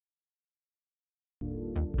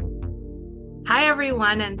Hi,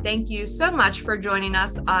 everyone, and thank you so much for joining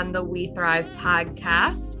us on the weTHRIVE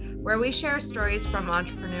podcast, where we share stories from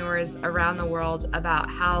entrepreneurs around the world about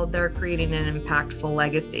how they're creating an impactful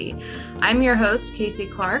legacy. I'm your host, Casey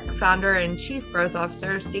Clark, founder and chief growth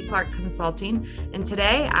officer of C. Clark Consulting, and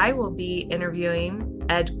today I will be interviewing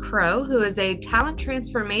Ed Krow, who is a talent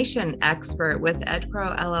transformation expert with Ed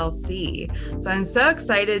Krow LLC. So I'm so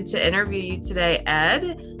excited to interview you today,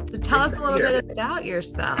 Ed. So tell us a little bit about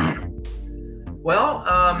yourself. Well,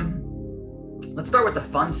 let's start with the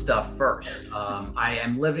fun stuff first. I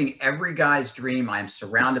am living every guy's dream. I am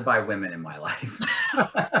surrounded by women in my life.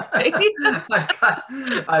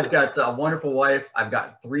 I've got a wonderful wife. I've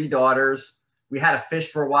got 3 daughters. We had a fish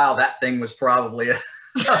for a while. That thing was probably a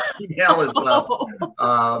female as well.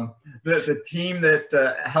 The team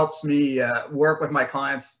that helps me work with my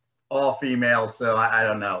clients, all female. So I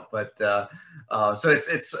don't know, but so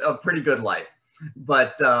it's a pretty good life.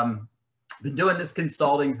 But been doing this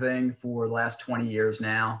consulting thing for the last 20 years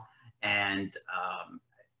now. And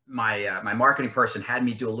my marketing person had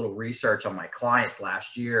me do a little research on my clients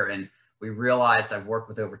last year. And we realized I've worked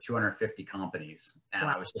with over 250 companies. And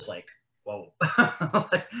wow. I was just like, whoa,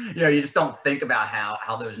 you just don't think about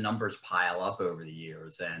how those numbers pile up over the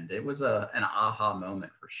years. And it was an aha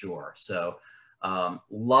moment for sure. So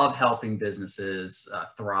love helping businesses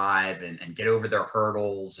thrive and get over their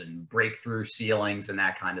hurdles and break through ceilings and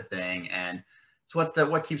that kind of thing. And it's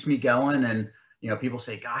what keeps me going. And, people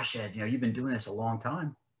say, gosh, Ed, you've been doing this a long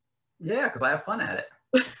time. Yeah, because I have fun at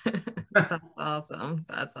it. That's awesome.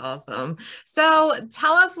 That's awesome. So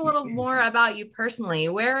tell us a little more about you personally.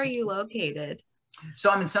 Where are you located? So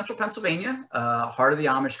I'm in central Pennsylvania, heart of the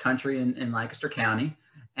Amish country in Lancaster County,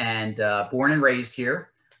 and born and raised here.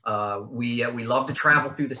 We love to travel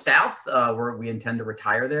through the South, where we intend to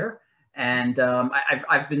retire there. And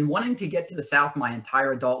I've been wanting to get to the South my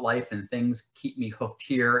entire adult life, and things keep me hooked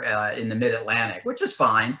here in the Mid-Atlantic, which is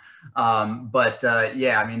fine. But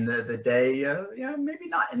yeah, I mean, the day, maybe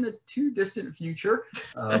not in the too distant future,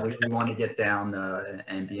 we want to get down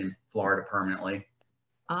and be in Florida permanently.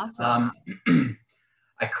 Awesome.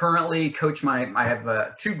 I currently coach I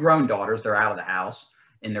have 2 grown daughters. They're out of the house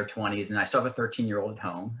in their 20s, and I still have a 13-year-old at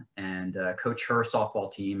home, and coach her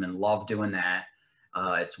softball team and love doing that.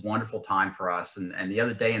 It's a wonderful time for us. And the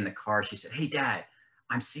other day in the car, she said, "Hey, Dad,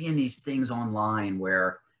 I'm seeing these things online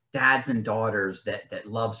where dads and daughters that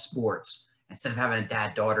love sports, instead of having a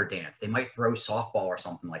dad-daughter dance, they might throw softball or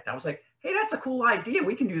something like that." I was like, "Hey, that's a cool idea.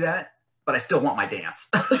 We can do that. But I still want my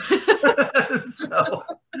dance." So.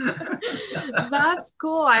 That's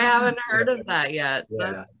cool. I haven't heard of that yet.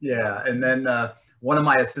 Yeah. And then one of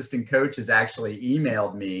my assistant coaches actually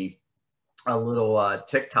emailed me a little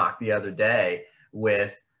TikTok the other day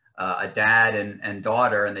with a dad and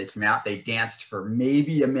daughter, and they came out, they danced for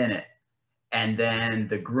maybe a minute, and then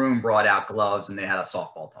the groom brought out gloves and they had a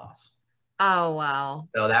softball toss. Oh, wow.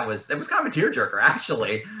 So it was kind of a tearjerker,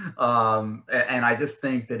 actually. And I just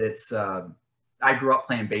think that it's, I grew up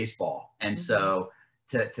playing baseball. And so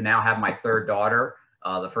to now have my 3rd daughter,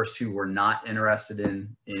 the first 2 were not interested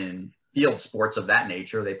in field sports of that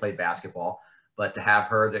nature. They played basketball, but to have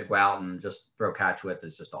her to go out and just throw catch with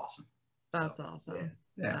is just awesome. That's awesome.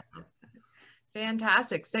 Yeah.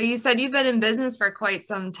 Fantastic. So you said you've been in business for quite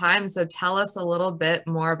some time. So tell us a little bit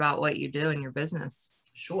more about what you do in your business.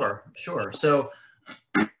 Sure. So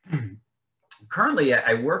currently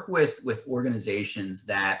I work with organizations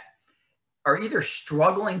that are either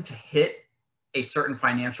struggling to hit a certain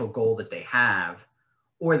financial goal that they have,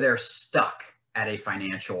 or they're stuck at a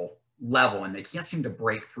financial level and they can't seem to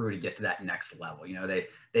break through to get to that next level.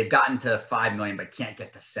 They've gotten to 5 million, but can't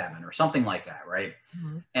get to 7 or something like that. Right.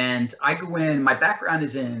 Mm-hmm. And I go in, my background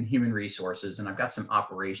is in human resources, and I've got some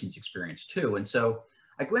operations experience too. And so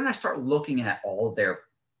I go in and I start looking at all of their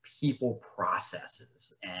people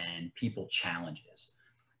processes and people challenges,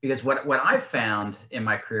 because what I've found in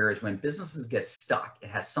my career is when businesses get stuck, it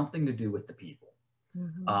has something to do with the people.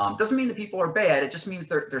 Mm-hmm. Doesn't mean the people are bad. It just means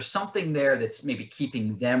there's something there that's maybe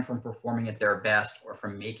keeping them from performing at their best or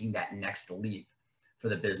from making that next leap for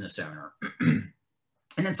the business owner. And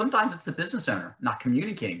then sometimes it's the business owner not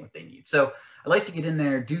communicating what they need. So I like to get in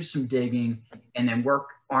there, do some digging, and then work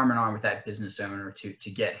arm in arm with that business owner to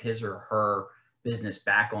get his or her business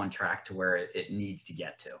back on track to where it needs to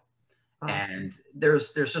get to. Awesome. And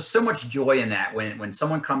there's just so much joy in that when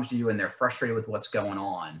someone comes to you and they're frustrated with what's going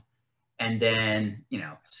on. And then,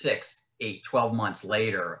 6, 8, 12 months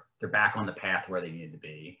later, they're back on the path where they needed to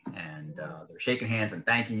be. And they're shaking hands and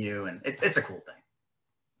thanking you. And it's a cool thing.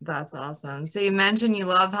 That's awesome. So you mentioned you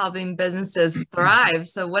love helping businesses thrive.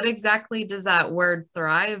 So what exactly does that word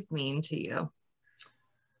thrive mean to you?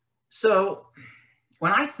 So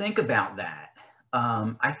when I think about that,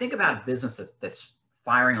 I think about a business that's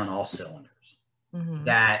firing on all cylinders.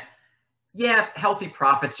 That, yeah, healthy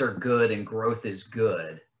profits are good and growth is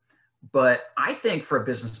good. But I think for a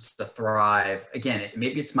business to thrive, again,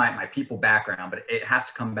 maybe it's my people background, but it has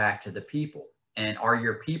to come back to the people. And are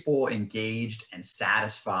your people engaged and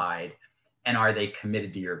satisfied? And are they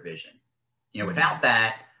committed to your vision? Without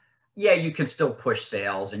that, yeah, you can still push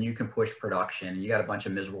sales and you can push production. And you got a bunch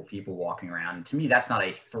of miserable people walking around. And to me, that's not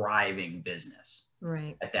a thriving business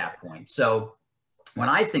at that point. So when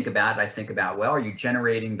I think about it, I think about, well, are you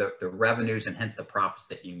generating the revenues and hence the profits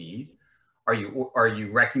that you need? Are you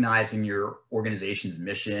recognizing your organization's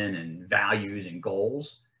mission and values and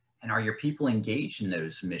goals? And are your people engaged in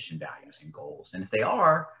those mission, values, and goals? And if they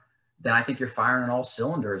are, then I think you're firing on all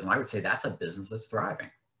cylinders. And I would say that's a business that's thriving.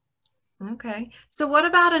 Okay. So what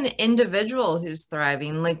about an individual who's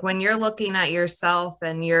thriving? Like when you're looking at yourself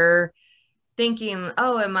and you're thinking,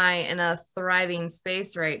 oh, am I in a thriving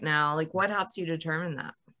space right now? Like what helps you determine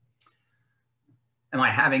that? Am I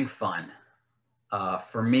having fun?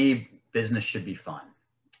 For me, business should be fun.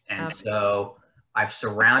 And so I've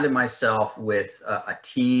surrounded myself with a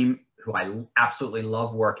team who I absolutely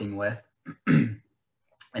love working with.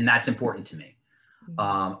 And that's important to me.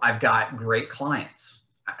 I've got great clients.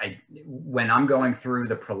 When I'm going through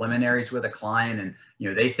the preliminaries with a client and,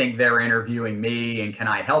 they think they're interviewing me and can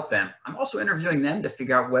I help them? I'm also interviewing them to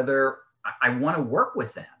figure out whether I want to work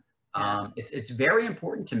with them. It's very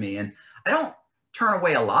important to me. And I don't turn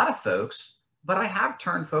away a lot of folks, but I have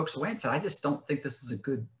turned folks away and said, I just don't think this is a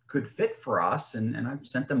good fit for us. And I've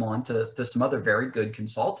sent them on to some other very good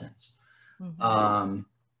consultants. But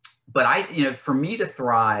for me to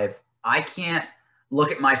thrive, I can't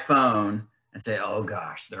look at my phone and say, oh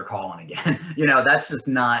gosh, they're calling again. That's just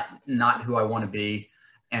not who I want to be.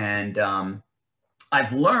 And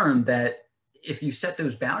I've learned that if you set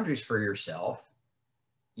those boundaries for yourself,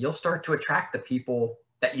 you'll start to attract the people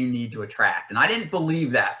that you need to attract. And I didn't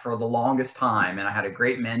believe that for the longest time. And I had a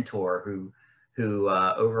great mentor who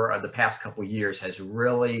over the past couple of years has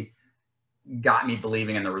really got me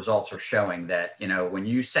believing, and the results are showing that, when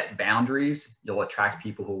you set boundaries, you'll attract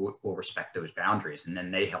people who will respect those boundaries, and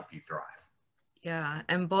then they help you thrive. Yeah.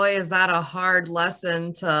 And boy, is that a hard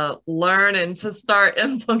lesson to learn and to start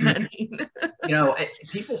implementing.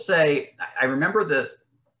 People say, I remember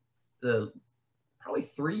the probably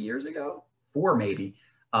 3 years ago, 4 maybe,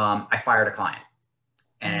 I fired a client.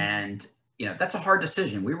 And, that's a hard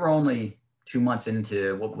decision. We were only 2 months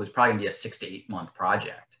into what was probably gonna be a 6 to 8 month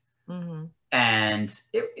project. And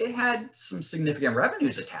it had some significant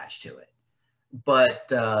revenues attached to it. But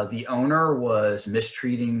the owner was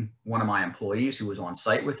mistreating one of my employees who was on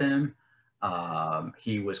site with him.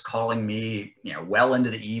 He was calling me, well into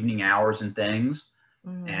the evening hours and things.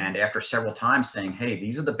 And after several times saying, hey,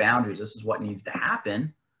 these are the boundaries, this is what needs to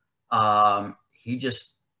happen, he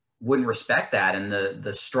just wouldn't respect that. And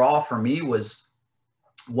the straw for me was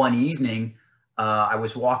one evening, I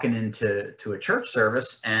was walking into a church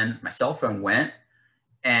service and my cell phone went.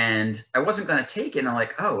 And I wasn't going to take it. And I'm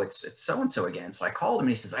like, oh, it's so-and-so again. So I called him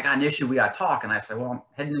and he says, I got an issue. We got to talk. And I said, well, I'm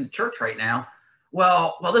heading into church right now.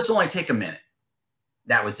 Well, this will only take a minute.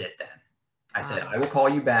 That was it then. I said, I will call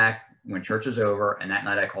you back when church is over. And that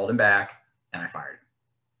night I called him back and I fired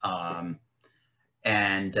him.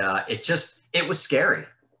 It was scary.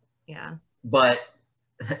 Yeah. But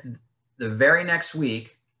the very next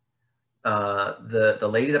week, the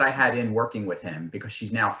lady that I had in working with him, because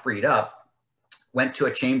she's now freed up, went to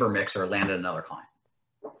a chamber mixer, landed another client.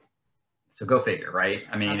 So go figure, right?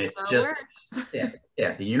 I mean, it's just, the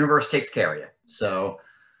universe takes care of you. So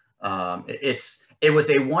it was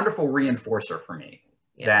a wonderful reinforcer for me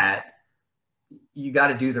that you got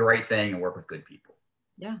to do the right thing and work with good people.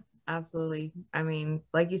 Yeah, absolutely. I mean,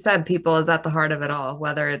 like you said, people is at the heart of it all,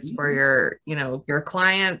 whether it's for your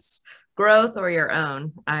clients' growth or your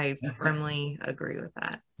own. I firmly agree with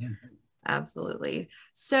that. Yeah. Absolutely.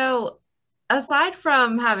 So aside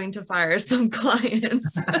from having to fire some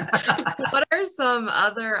clients, what are some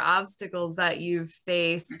other obstacles that you've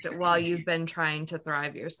faced while you've been trying to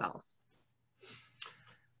thrive yourself?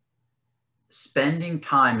 Spending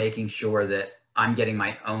time making sure that I'm getting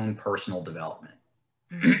my own personal development.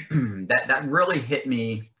 That really hit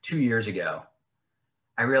me 2 years ago.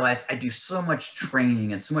 I realized I do so much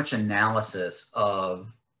training and so much analysis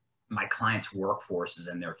of my clients' workforces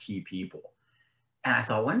and their key people. And I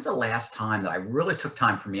thought, when's the last time that I really took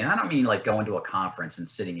time for me? And I don't mean like going to a conference and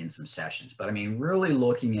sitting in some sessions, but I mean really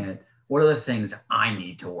looking at what are the things I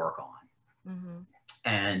need to work on.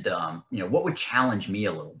 And, what would challenge me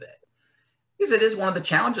a little bit? Because it is one of the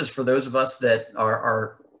challenges for those of us that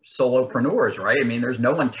are solopreneurs, right? I mean, there's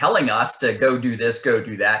no one telling us to go do this, go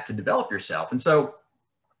do that to develop yourself. And so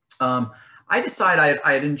I decided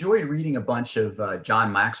I had enjoyed reading a bunch of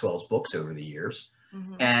John Maxwell's books over the years.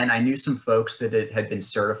 Mm-hmm. And I knew some folks that had been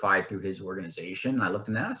certified through his organization. And I looked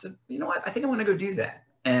at that and I said, you know what, I think I want to go do that.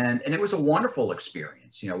 And it was a wonderful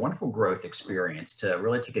experience, wonderful growth experience to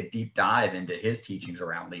really take a deep dive into his teachings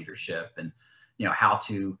around leadership and, how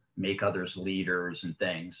to make others leaders and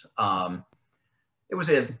things. It was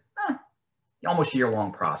a almost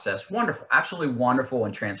year-long process. Wonderful, absolutely wonderful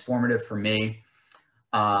and transformative for me.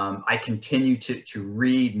 I continue to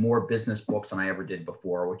read more business books than I ever did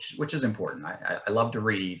before, which is important. I love to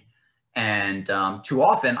read. And too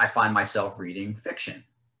often I find myself reading fiction.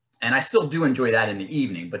 And I still do enjoy that in the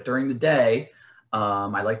evening, but during the day,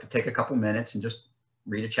 I like to take a couple minutes and just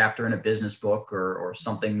read a chapter in a business book or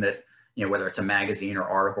something that, whether it's a magazine or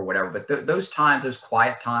article or whatever, but those times, those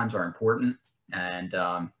quiet times are important. And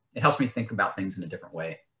it helps me think about things in a different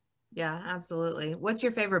way. Yeah, absolutely. What's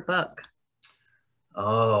your favorite book?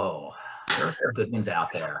 Oh, there are good ones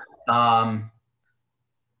out there.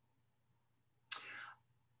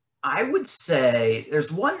 I would say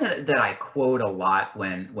there's one that I quote a lot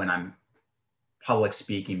when I'm public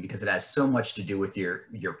speaking, because it has so much to do with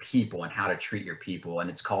your people and how to treat your people. And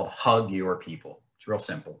it's called Hug Your People. It's real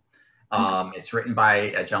simple. It's written by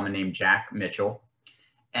a gentleman named Jack Mitchell.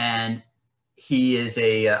 And he is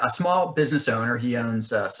a small business owner. He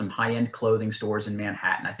owns some high-end clothing stores in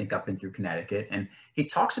Manhattan, I think up and through Connecticut. And he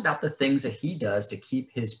talks about the things that he does to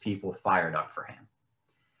keep his people fired up for him.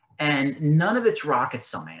 And none of it's rocket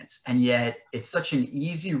science. And yet it's such an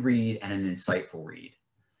easy read and an insightful read.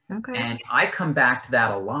 Okay. And I come back to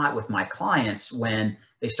that a lot with my clients when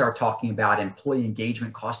they start talking about employee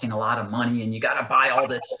engagement costing a lot of money and you got to buy all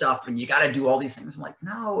this stuff and you got to do all these things. I'm like,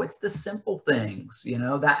 no, it's the simple things,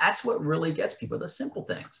 that's what really gets people, the simple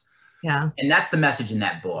things. Yeah. And that's the message in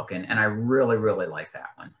that book. And I really, really like that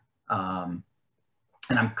one.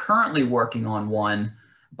 And I'm currently working on one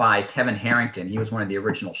by Kevin Harrington. He was one of the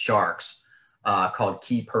original Sharks, called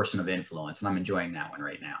Key Person of Influence. And I'm enjoying that one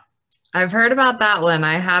right now. I've heard about that one.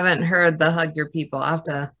 I haven't heard the Hug Your People. I'll have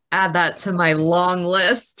to add that to my long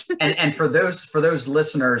list. and for those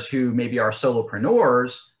listeners who maybe are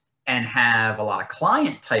solopreneurs and have a lot of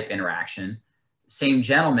client type interaction, same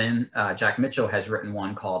gentleman, Jack Mitchell, has written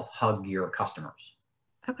one called Hug Your Customers.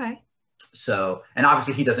 Okay. So, and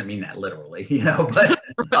obviously he doesn't mean that literally, but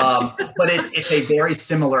it's a very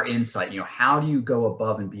similar insight. How do you go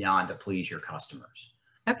above and beyond to please your customers?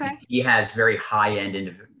 Okay. He has very high-end,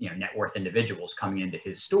 net worth individuals coming into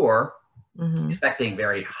his store, expecting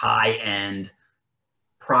very high-end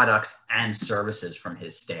products and services from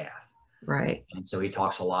his staff. Right. And so he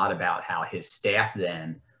talks a lot about how his staff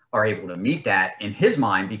then are able to meet that in his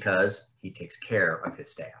mind because he takes care of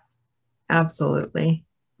his staff. Absolutely.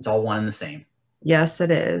 It's all one and the same. Yes,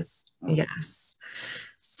 it is. Yes.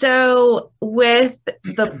 So with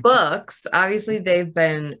the books, obviously they've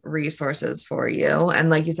been resources for you. And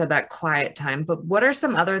like you said, that quiet time, but what are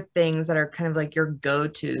some other things that are kind of like your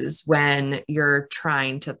go-tos when you're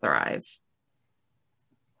trying to thrive?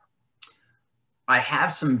 I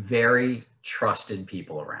have some very trusted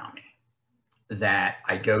people around me that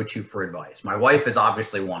I go to for advice. My wife is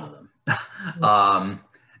obviously one of them.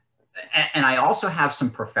 And I also have some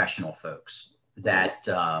professional folks that,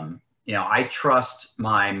 I trust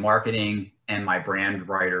my marketing and my brand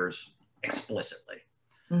writers explicitly.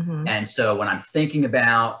 And so when I'm thinking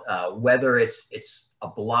about whether it's a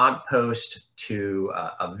blog post to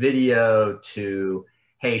a video to,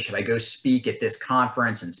 hey, should I go speak at this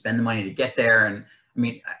conference and spend the money to get there? And I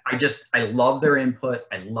mean, I love their input.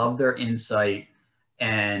 I love their insight,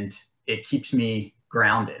 and it keeps me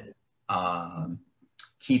grounded.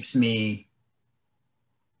 Keeps me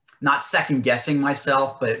not second guessing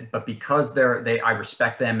myself, but because I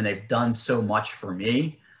respect them and they've done so much for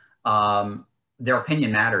me, their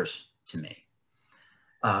opinion matters to me.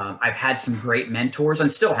 I've had some great mentors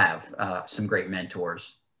and still have some great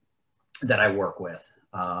mentors that I work with.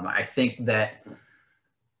 I think that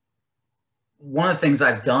one of the things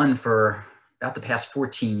I've done for about the past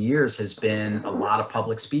 14 years has been a lot of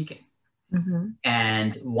public speaking.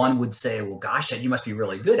 And one would say, well, gosh, you must be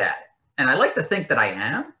really good at it. And I like to think that I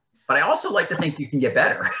am, but I also like to think you can get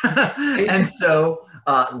better. And so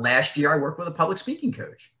last year I worked with a public speaking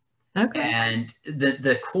coach. Okay. And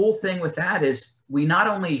the cool thing with that is we not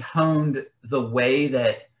only honed the way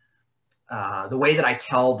that I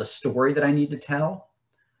tell the story that I need to tell,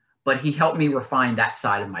 but he helped me refine that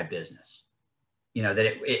side of my business. That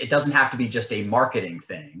it doesn't have to be just a marketing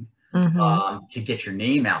thing. To get your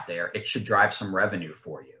name out there. It should drive some revenue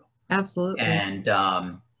for you. Absolutely. And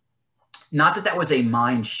not that that was a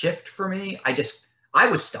mind shift for me. I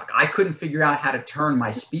was stuck. I couldn't figure out how to turn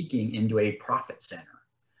my speaking into a profit center.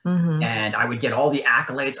 Mm-hmm. And I would get all the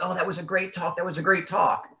accolades. Oh, that was a great talk. That was a great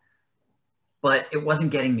talk. But it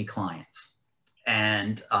wasn't getting me clients.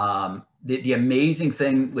 And the amazing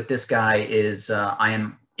thing with this guy is I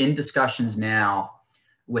am in discussions now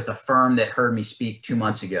with a firm that heard me speak 2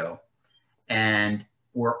 months ago. And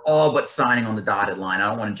we're all but signing on the dotted line. I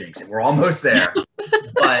don't want to jinx it. We're almost there.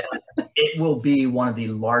 But it will be one of the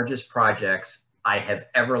largest projects I have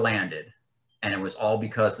ever landed. And it was all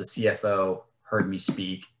because the CFO heard me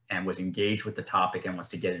speak and was engaged with the topic and wants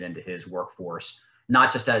to get it into his workforce,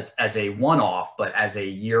 not just as a one-off, but as a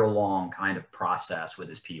year-long kind of process with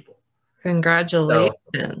his people. Congratulations.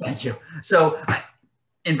 So, thank you. So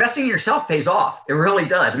investing in yourself pays off. It really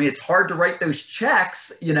does. I mean, it's hard to write those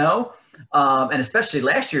checks, you know, and especially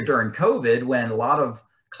last year during COVID, when a lot of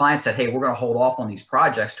clients said, hey, we're going to hold off on these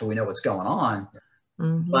projects till we know what's going on.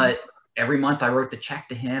 Mm-hmm. But every month I wrote the check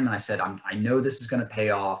to him and I said, I know this is going to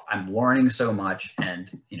pay off. I'm learning so much.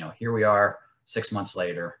 And, you know, here we are 6 months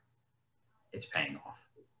later, it's paying off.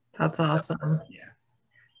 That's awesome. So, yeah.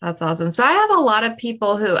 That's awesome. So I have a lot of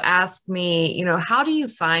people who ask me, you know, how do you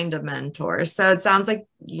find a mentor? So it sounds like,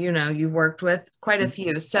 you know, you've worked with quite a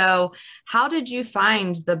few. So how did you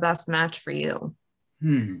find the best match for you?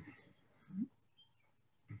 You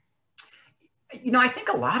know, I think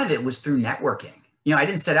a lot of it was through networking. You know, I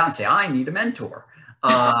didn't set out and say, I need a mentor.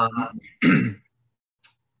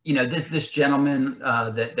 You know, this gentleman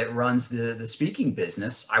that runs the speaking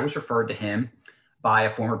business, I was referred to him by a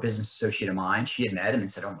former business associate of mine. She had met him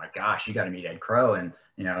and said, oh my gosh, you got to meet Ed Krow. And,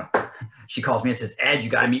 you know, she calls me and says, Ed, you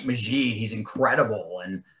got to meet Majid. He's incredible.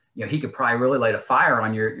 And, you know, he could probably really light a fire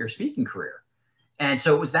on your speaking career. And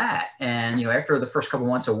so it was that. And, you know, after the first couple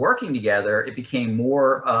of months of working together, it became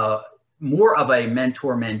more of a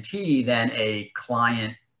mentor-mentee than a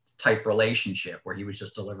client type relationship where he was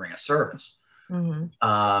just delivering a service. Mm-hmm.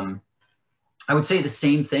 I would say the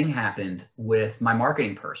same thing happened with my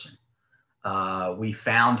marketing person. We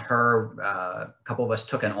found her, a couple of us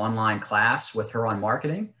took an online class with her on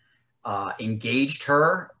marketing, engaged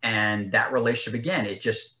her, and that relationship, again, it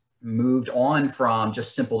just moved on from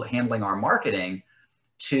just simple handling our marketing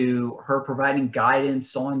to her providing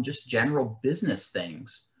guidance on just general business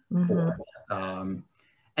things. Mm-hmm. For us.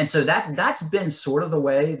 And so that's been sort of the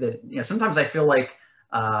way that, you know, sometimes I feel like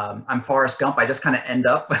I'm Forrest Gump. I just kind of end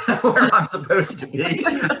up where I'm supposed to be.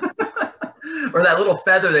 Or that little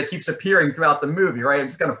feather that keeps appearing throughout the movie, right? I'm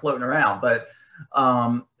just kind of floating around, but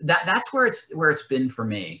that's where it's been for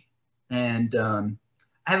me. And I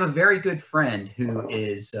have a very good friend who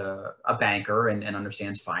is a banker and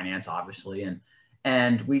understands finance, obviously,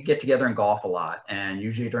 and we get together and golf a lot. And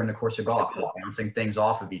usually during the course of golf, we're bouncing things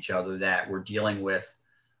off of each other that we're dealing with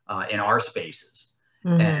in our spaces.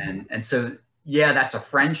 Mm-hmm. And so, yeah, that's a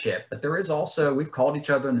friendship. But there is also, we've called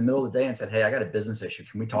each other in the middle of the day and said, hey, I got a business issue.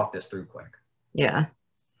 Can we talk this through quick? Yeah.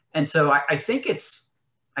 And so I think it's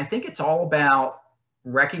all about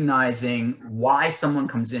recognizing why someone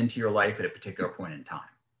comes into your life at a particular point in time.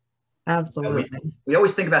 Absolutely. We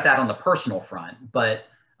always think about that on the personal front, but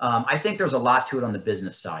I think there's a lot to it on the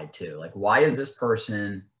business side too. Like, why has this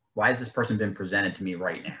person been presented to me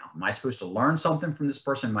right now? Am I supposed to learn something from this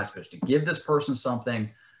person? Am I supposed to give this person something?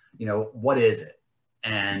 You know, what is it?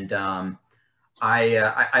 And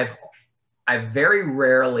I've very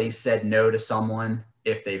rarely said no to someone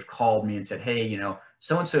if they've called me and said, hey, you know,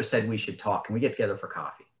 so-and-so said we should talk. Can we get together for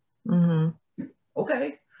coffee? Mm-hmm.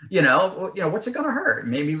 Okay. You know, what's it going to hurt?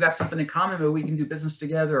 Maybe we've got something in common. Maybe we can do business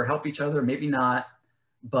together or help each other. Maybe not.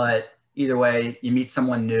 But either way, you meet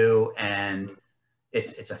someone new and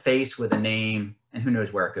it's a face with a name, and who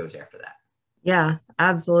knows where it goes after that. Yeah,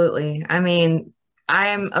 absolutely. I mean,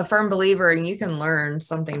 I'm a firm believer and you can learn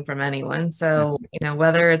something from anyone. So, you know,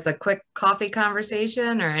 whether it's a quick coffee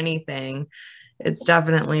conversation or anything, it's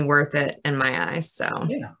definitely worth it in my eyes. So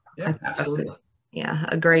yeah, absolutely.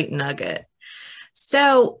 A great nugget.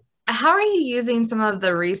 So how are you using some of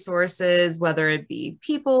the resources, whether it be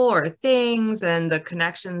people or things, and the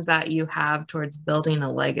connections that you have towards building a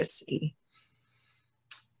legacy?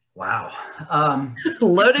 Wow.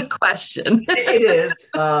 Loaded question. It is.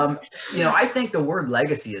 You know, I think the word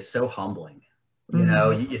legacy is so humbling. You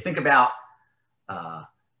know, you think about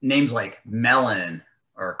names like Mellon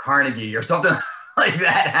or Carnegie or something like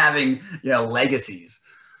that having, you know, legacies.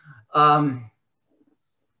 I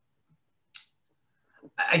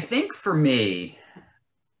think for me,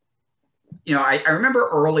 you know, I remember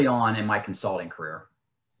early on in my consulting career,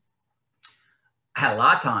 I had a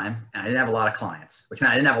lot of time and I didn't have a lot of clients, which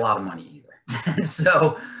meant I didn't have a lot of money either.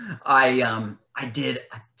 So I I did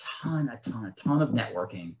a ton of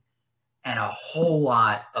networking and a whole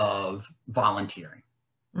lot of volunteering,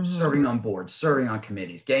 serving on boards, serving on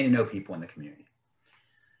committees, getting to know people in the community.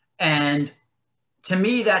 And to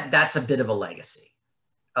me, that's a bit of a legacy,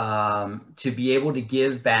 to be able to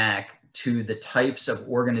give back to the types of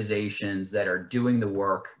organizations that are doing the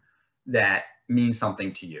work that means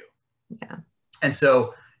something to you. Yeah. And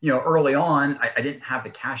so, early on, I didn't have the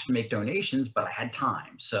cash to make donations, but I had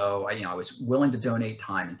time. So I was willing to donate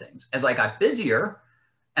time and things. As I got busier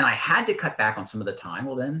and I had to cut back on some of the time,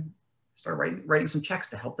 well, then start writing some checks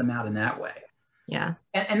to help them out in that way. Yeah.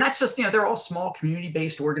 And that's just, they're all small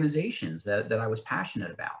community-based organizations that I was passionate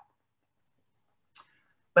about.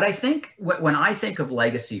 But I think when I think of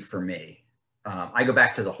legacy for me, I go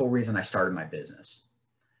back to the whole reason I started my business.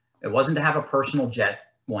 It wasn't to have a personal jet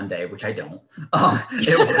one day, which I don't.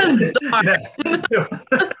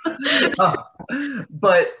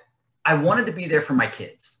 But I wanted to be there for my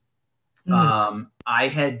kids. I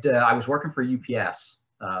was working for UPS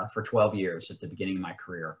for 12 years at the beginning of my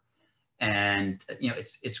career. And,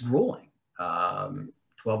 it's grueling.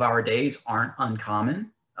 12-hour days aren't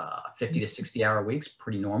uncommon. 50 to 60-hour weeks,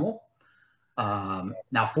 pretty normal.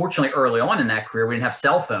 Now, fortunately, early on in that career, we didn't have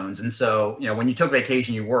cell phones. And so, when you took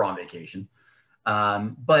vacation, you were on vacation.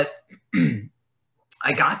 But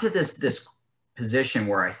I got to this position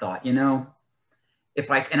where I thought, if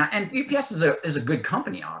and UPS is a good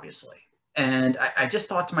company, obviously. And I just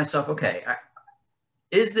thought to myself, okay,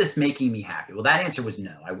 is this making me happy? Well, that answer was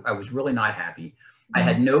no. I was really not happy. I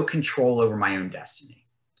had no control over my own destiny.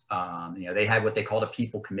 They had what they called a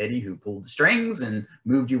people committee who pulled the strings and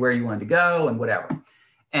moved you where you wanted to go and whatever.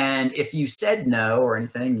 And if you said no or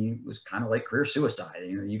anything, it was kind of like career suicide.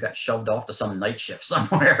 You got shoved off to some night shift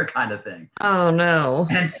somewhere kind of thing. Oh, no.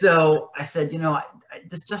 And so I said,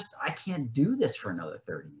 I can't do this for another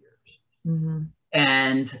 30 years.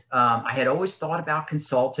 And I had always thought about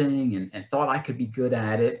consulting and thought I could be good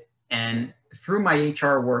at it. And through my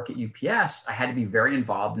HR work at UPS, I had to be very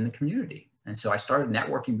involved in the community. And so I started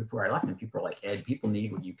networking before I left, and people were like, Ed, people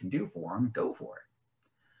need what you can do for them. Go for it.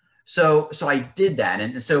 So I did that.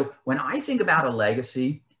 And so when I think about a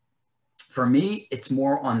legacy, for me, it's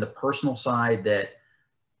more on the personal side that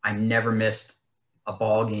I never missed a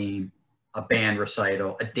ball game, a band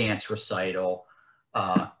recital, a dance recital,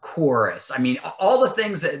 chorus. I mean, all the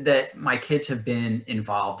things that my kids have been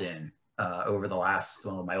involved in over the last,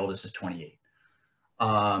 my oldest is 28.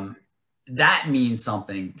 That means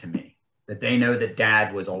something to me, that they know that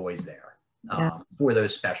dad was always there for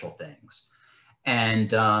those special things. And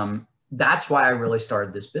that's why I really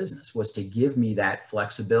started this business, was to give me that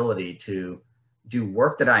flexibility to do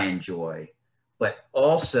work that I enjoy, but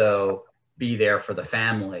also be there for the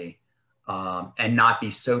family and not be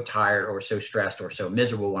so tired or so stressed or so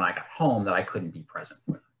miserable when I got home that I couldn't be present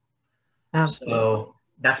for them. Absolutely. So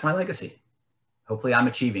that's my legacy. Hopefully I'm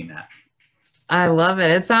achieving that. I love it.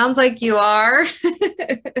 It sounds like you are.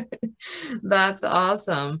 That's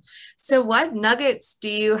awesome. So what nuggets do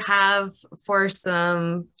you have for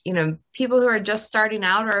some, people who are just starting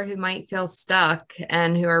out or who might feel stuck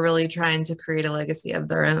and who are really trying to create a legacy of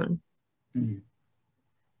their own?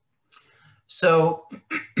 So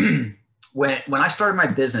when I started my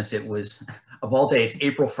business, it was, of all days,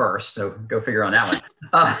 April 1st. So go figure on that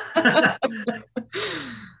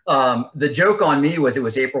one. The joke on me was it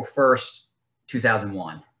was April 1st,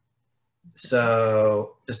 2001.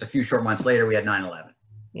 So just a few short months later, we had 9/11.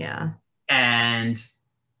 Yeah. And,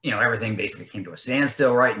 everything basically came to a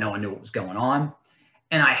standstill, right? No one knew what was going on.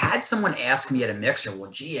 And I had someone ask me at a mixer, well,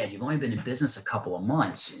 gee, Ed, you've only been in business a couple of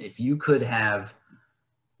months. If you could have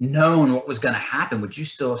known what was going to happen, would you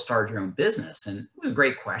still have started your own business? And it was a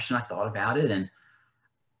great question. I thought about it. And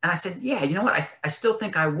I said, yeah, you know what? I still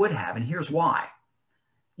think I would have. And here's why.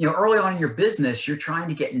 Early on in your business, you're trying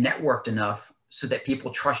to get networked enough so that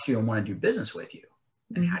people trust you and want to do business with you.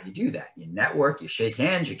 And how do you do that? You network, you shake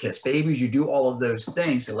hands, you kiss babies, you do all of those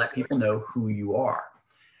things to let people know who you are.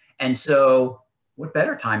 And so what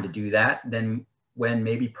better time to do that than when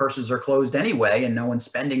maybe purses are closed anyway and no one's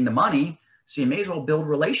spending the money. So you may as well build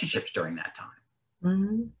relationships during that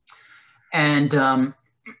time. And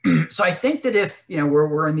so I think that if,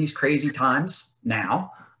 we're in these crazy times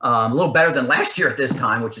now, a little better than last year at this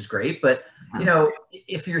time, which is great. But,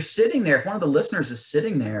 if you're sitting there, if one of the listeners is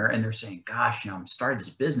sitting there and they're saying, gosh, I'm starting this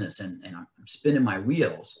business and I'm spinning my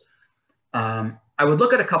wheels, I would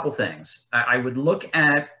look at a couple things. I would look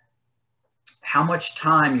at how much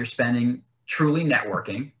time you're spending truly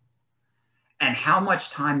networking and how much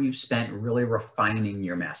time you've spent really refining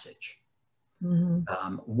your message.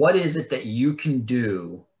 What is it that you can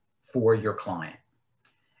do for your client?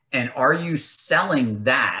 And are you selling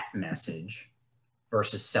that message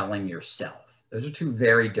versus selling yourself? Those are two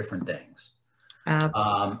very different things.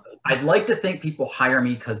 I'd like to think people hire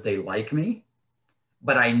me because they like me,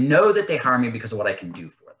 but I know that they hire me because of what I can do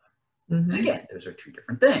for them. And again, those are two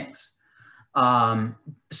different things.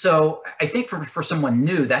 So I think for someone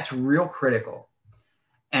new, that's real critical.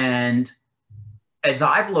 And as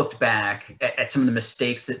I've looked back at some of the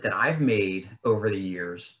mistakes that I've made over the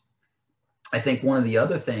years, I think one of the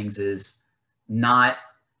other things is not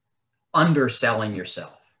underselling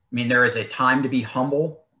yourself. I mean, there is a time to be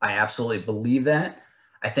humble. I absolutely believe that.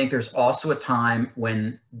 I think there's also a time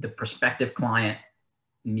when the prospective client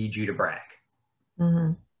needs you to brag.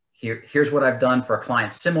 Here's what I've done for a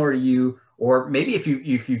client similar to you, or maybe if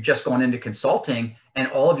you've just gone into consulting and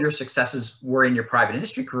all of your successes were in your private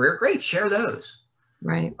industry career, great, share those.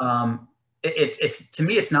 Right. It's to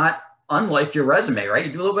me, it's not unlike your resume, right?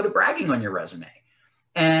 You do a little bit of bragging on your resume.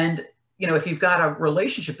 And, you know, if you've got a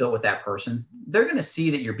relationship built with that person, they're going to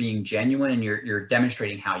see that you're being genuine and you're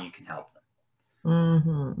demonstrating how you can help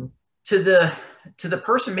them. To the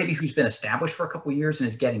person maybe who's been established for a couple of years and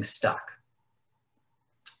is getting stuck.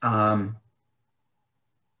 And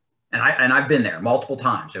I've been there multiple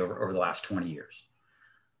times over the last 20 years.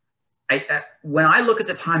 When I look at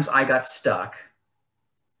the times I got stuck,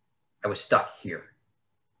 I was stuck here.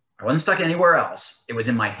 I wasn't stuck anywhere else. It was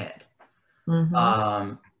in my head.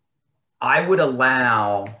 I would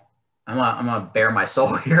allow, I'm gonna bare my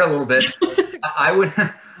soul here a little bit.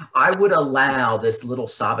 I would allow this little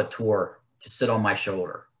saboteur to sit on my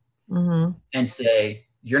shoulder and say,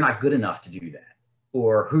 you're not good enough to do that.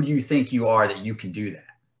 Or who do you think you are that you can do that?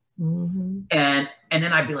 And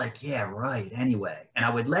then I'd be like, yeah, right, anyway. And I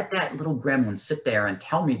would let that little gremlin sit there and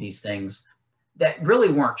tell me these things that really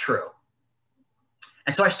weren't true.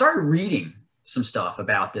 And so I started reading some stuff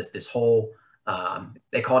about this whole,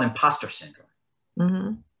 they call it imposter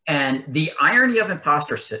syndrome. And the irony of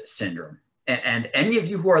imposter syndrome, and any of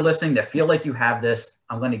you who are listening that feel like you have this,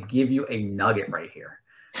 I'm going to give you a nugget right here.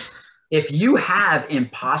 If you have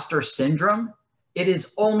imposter syndrome, it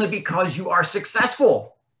is only because you are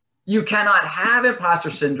successful. You cannot have imposter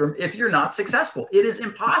syndrome if you're not successful. It is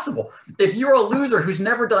impossible. If you're a loser who's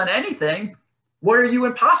never done anything, what are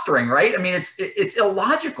you impostoring, right? I mean, it's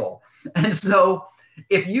illogical. And so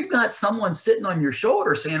if you've got someone sitting on your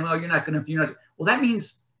shoulder saying, well, you're not going to, well, that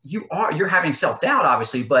means you're having self-doubt,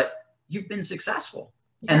 obviously, but you've been successful.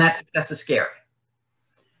 Yeah. And that success is scary.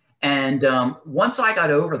 And once I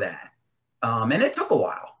got over that, and it took a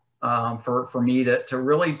while for me to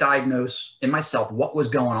really diagnose in myself what was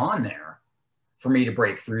going on there, for me to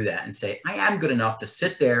break through that and say, I am good enough to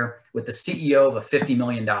sit there with the CEO of a $50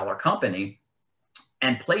 million company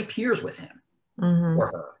and play peers with him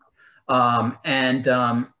or her.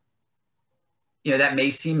 You know, that may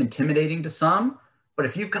seem intimidating to some, but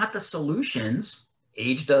if you've got the solutions,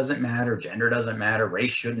 age doesn't matter, gender doesn't matter, race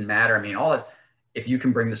shouldn't matter. I mean, all that, if you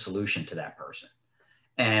can bring the solution to that person.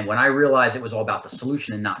 And when I realized it was all about the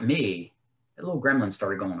solution and not me, that little gremlin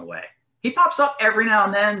started going away. He pops up every now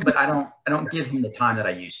and then, but I don't give him the time that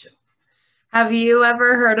I used to. Have you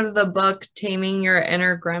ever heard of the book, Taming Your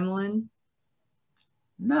Inner Gremlin?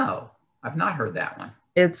 No, I've not heard that one.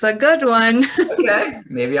 It's a good one. Okay,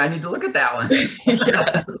 maybe I need to look at that one.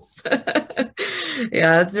 Yes.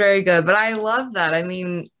 Yeah, it's very good. But I love that. I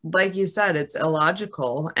mean, like you said, it's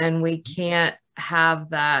illogical, and we can't have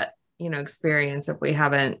that, you know, experience if we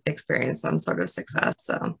haven't experienced some sort of success.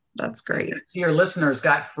 So that's great. Your listeners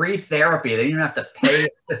got free therapy. They didn't even have to pay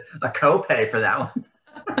a copay for that one.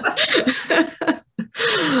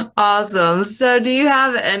 Awesome. So do you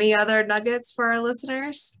have any other nuggets for our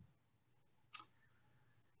listeners?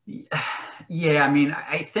 Yeah, I mean,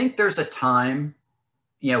 I think there's a time,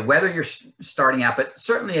 you know, whether you're starting out, but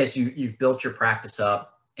certainly as you've built your practice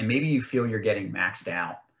up and maybe you feel you're getting maxed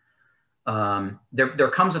out, there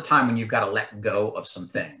comes a time when you've got to let go of some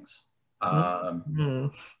things.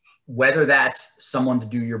 Whether that's someone to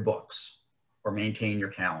do your books or maintain your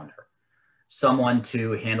calendar, someone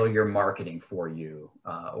to handle your marketing for you,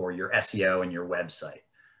 or your SEO and your website.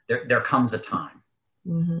 There comes a time.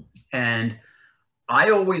 And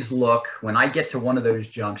I always look, when I get to one of those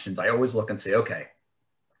junctions, I always look and say, okay,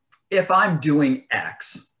 if I'm doing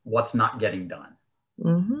X, what's not getting done?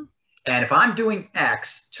 And if I'm doing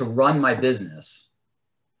X to run my business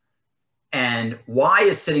and Y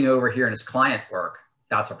is sitting over here in his client work,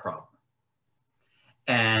 that's a problem.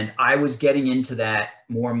 And I was getting into that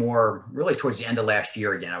more and more really towards the end of last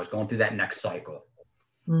year again. I was going through that next cycle.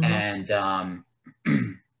 And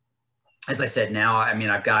as I said, now, I mean,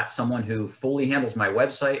 I've got someone who fully handles my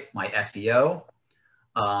website, my SEO.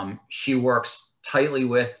 She works tightly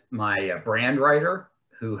with my brand writer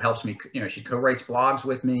who helps me, she co-writes blogs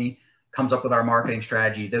with me, comes up with our marketing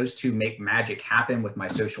strategy. Those two make magic happen with my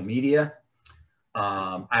social media.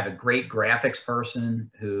 I have a great graphics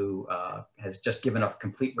person who has just given a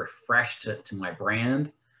complete refresh to my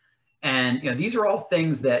brand. And, these are all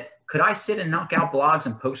things that, could I sit and knock out blogs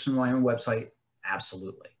and post on my own website?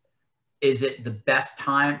 Absolutely. Is it the best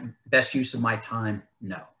use of my time?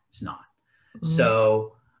 No, it's not. Mm-hmm.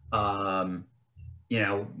 So,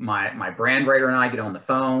 my brand writer and I get on the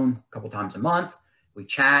phone a couple times a month. We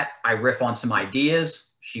chat. I riff on some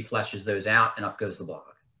ideas. She fleshes those out, and up goes the blog.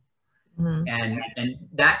 Mm-hmm. And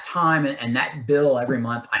that time and that bill every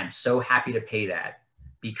month, I am so happy to pay that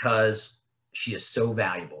because she is so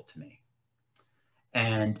valuable to me.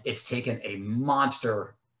 And it's taken a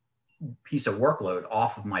monster piece of workload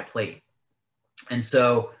off of my plate. And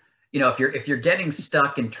so, if you're getting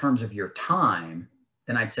stuck in terms of your time,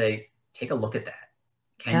 then I'd say, take a look at that.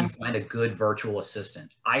 Can you find a good virtual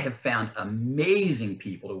assistant? I have found amazing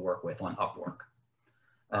people to work with on Upwork.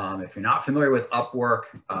 If you're not familiar with Upwork,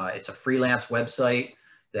 it's a freelance website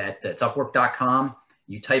that's upwork.com.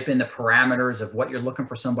 You type in the parameters of what you're looking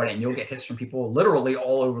for somebody, and you'll get hits from people literally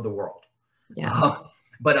all over the world. Yeah.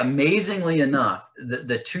 But amazingly enough,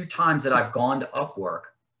 the 2 times that I've gone to Upwork,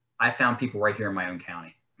 I found people right here in my own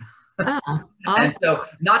county. Oh, awesome. And so,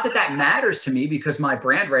 not that matters to me because my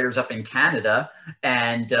brand writer's up in Canada,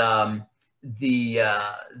 and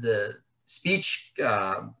the speech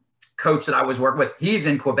coach that I was working with, he's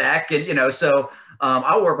in Quebec, and so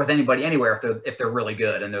I'll work with anybody anywhere if they're really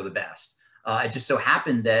good and they're the best. It just so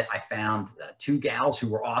happened that I found 2 gals who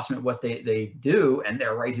were awesome at what they do, and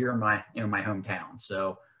they're right here in my my hometown.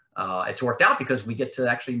 So it's worked out because we get to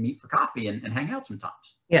actually meet for coffee and hang out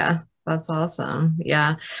sometimes. Yeah, that's awesome.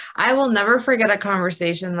 Yeah, I will never forget a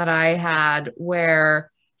conversation that I had where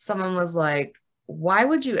someone was like, "Why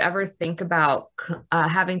would you ever think about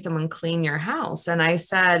having someone clean your house?" And I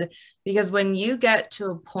said, because when you get to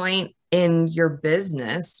a point in your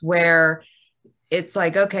business where it's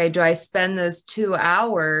like, okay, do I spend those 2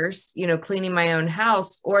 hours, cleaning my own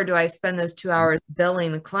house, or do I spend those 2 hours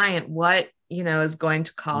billing the client? What, is going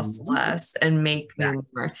to cost less and make me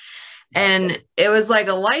more? And it was like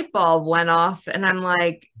a light bulb went off, and I'm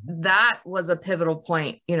like, that was a pivotal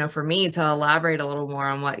point, for me to elaborate a little more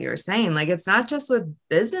on what you're saying. Like, it's not just with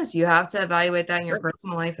business, you have to evaluate that in your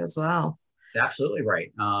personal life as well. That's absolutely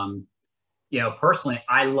right. Personally,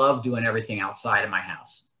 I love doing everything outside of my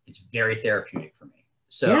house. It's very therapeutic for me.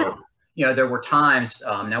 So, there were times,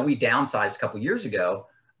 now we downsized a couple of years ago,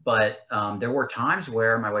 but there were times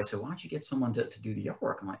where my wife said, "Why don't you get someone to do the yard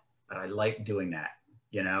work?" I'm like, but I like doing that.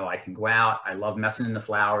 I can go out. I love messing in the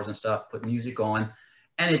flowers and stuff, put music on,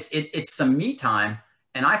 and it's some me time.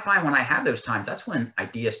 And I find when I have those times, that's when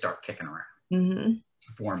ideas start kicking around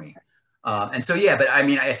for me. And so, but I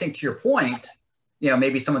mean, I think to your point,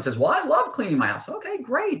 maybe someone says, "Well, I love cleaning my house." Okay,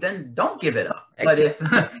 great. Then don't give it up. But if,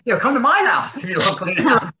 come to my house if you love cleaning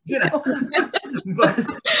house,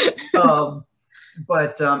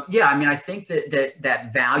 But I mean, I think that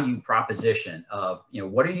value proposition of,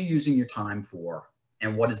 what are you using your time for,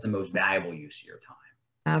 and what is the most valuable use of your time?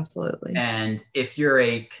 Absolutely. And if you're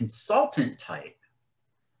a consultant type,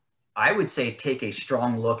 I would say take a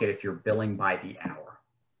strong look at if you're billing by the hour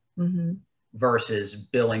versus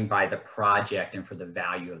billing by the project and for the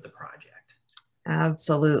value of the project.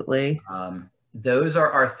 Absolutely. Those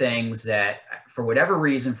are things that, for whatever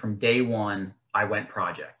reason, from day one, I went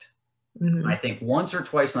project. I think once or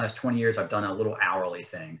twice in the last 20 years, I've done a little hourly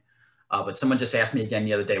thing. But someone just asked me again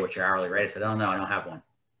the other day, "What's your hourly rate?" I said, "Oh, no, I don't have one."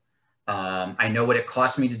 I know what it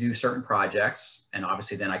costs me to do certain projects, and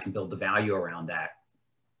obviously then I can build the value around that.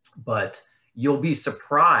 But you'll be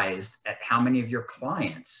surprised at how many of your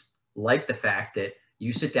clients like the fact that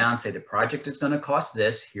you sit down and say, the project is going to cost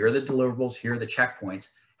this, here are the deliverables, here are the checkpoints,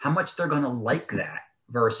 how much they're going to like that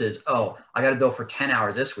versus, "Oh, I got a bill for 10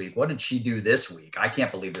 hours this week. What did she do this week? I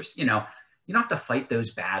can't believe there's," you don't have to fight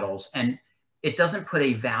those battles, and it doesn't put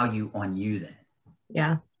a value on you then.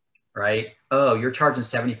 Yeah. Right? "Oh, you're charging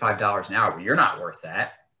 $75 an hour, but you're not worth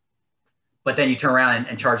that." But then you turn around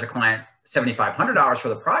and charge a client $7,500 for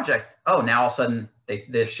the project. Oh, now all of a sudden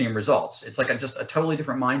they're seeing results. It's like just a totally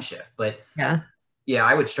different mind shift. But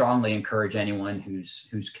I would strongly encourage anyone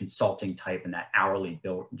who's consulting type and that hourly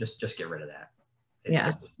bill, just get rid of that.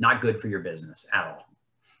 It's not good for your business at all.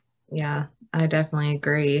 Yeah, I definitely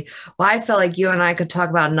agree. Well, I feel like you and I could talk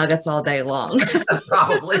about nuggets all day long.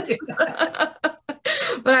 Probably.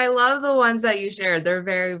 But I love the ones that you shared. They're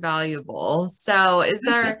very valuable. So is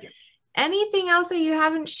there anything else that you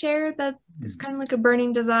haven't shared that is kind of like a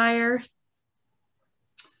burning desire?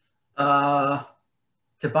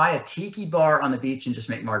 To buy a tiki bar on the beach and just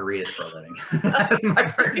make margaritas for a living. That's my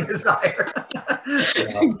burning desire.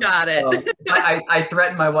 Got it. I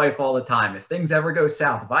threaten my wife all the time. If things ever go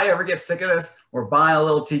south, if I ever get sick of this, we're buying a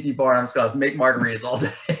little tiki bar. I'm just going to make margaritas all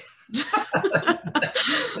day.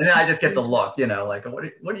 And then I just get the look, like,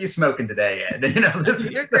 what are you smoking today, Ed?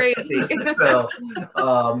 You're crazy. So,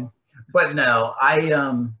 but no,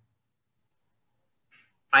 I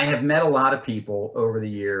have met a lot of people over the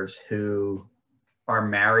years who are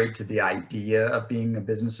married to the idea of being a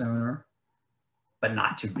business owner, but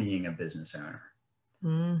not to being a business owner.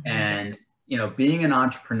 Mm-hmm. And, being an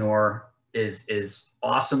entrepreneur is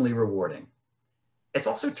awesomely rewarding. It's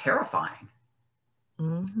also terrifying.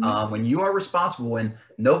 Mm-hmm. When you are responsible, when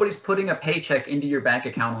nobody's putting a paycheck into your bank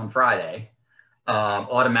account on Friday,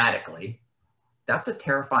 automatically, that's a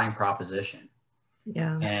terrifying proposition.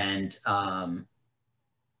 Yeah. And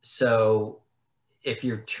so if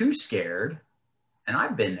you're too scared, and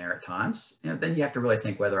I've been there at times, then you have to really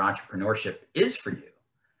think whether entrepreneurship is for you.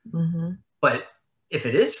 Mm-hmm. But if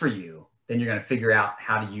it is for you, then you're going to figure out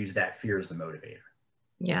how to use that fear as the motivator.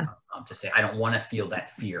 Yeah. To say, I don't want to feel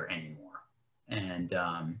that fear anymore. And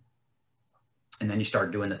then you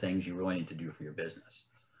start doing the things you really need to do for your business.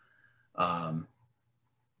 But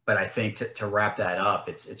I think to wrap that up,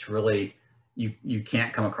 it's really, you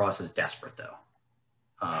can't come across as desperate though.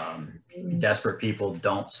 Desperate people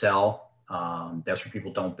don't sell. Desperate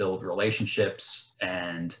people don't build relationships,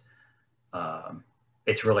 and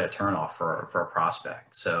it's really a turnoff for a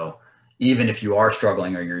prospect. So even if you are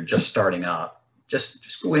struggling or you're just starting up,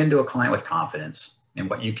 just go into a client with confidence in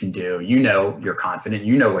what you can do. You're confident,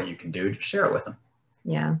 what you can do, just share it with them.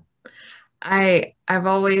 Yeah. I've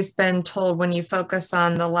always been told when you focus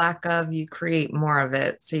on the lack of, you create more of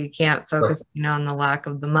it. So you can't focus on the lack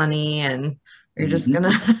of the money, and you're just going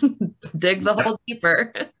to dig the hole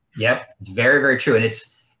deeper. Yep. It's very, very true. And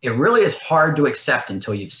it really is hard to accept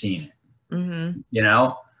until you've seen it, and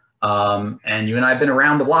you and I have been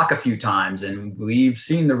around the block a few times, and we've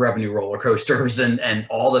seen the revenue roller coasters and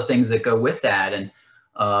all the things that go with that. And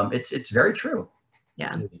it's very true.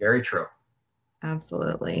 Yeah. It's very true.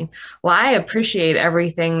 Absolutely. Well, I appreciate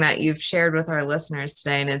everything that you've shared with our listeners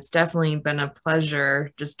today. And it's definitely been a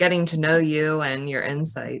pleasure just getting to know you and your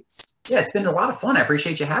insights. Yeah, it's been a lot of fun. I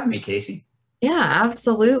appreciate you having me, Casey. Yeah,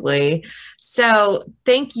 absolutely. So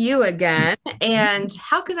thank you again. And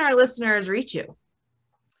how can our listeners reach you?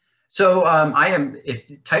 So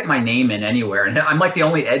type my name in anywhere, and I'm like the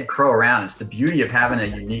only Ed Krow around. It's the beauty of having a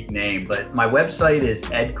unique name, but my website is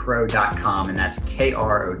edkrow.com, and that's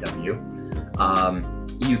KROW.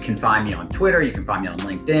 You can find me on Twitter. You can find me on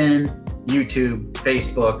LinkedIn, YouTube,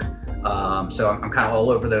 Facebook. So I'm kind of all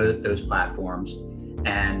over those platforms.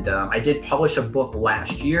 And I did publish a book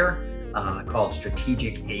last year called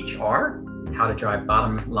Strategic HR, How to Drive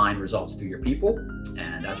Bottom Line Results Through Your People.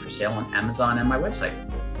 And that's for sale on Amazon and my website.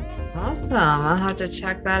 Awesome. I'll have to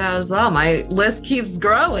check that out as well. My list keeps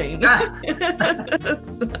growing.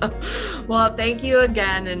 Well, thank you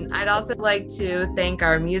again. And I'd also like to thank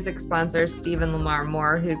our music sponsor, Stephen Lamar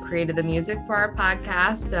Moore, who created the music for our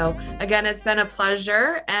podcast. So again, it's been a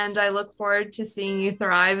pleasure, and I look forward to seeing you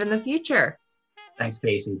thrive in the future. Thanks,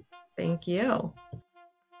 Casey. Thank you.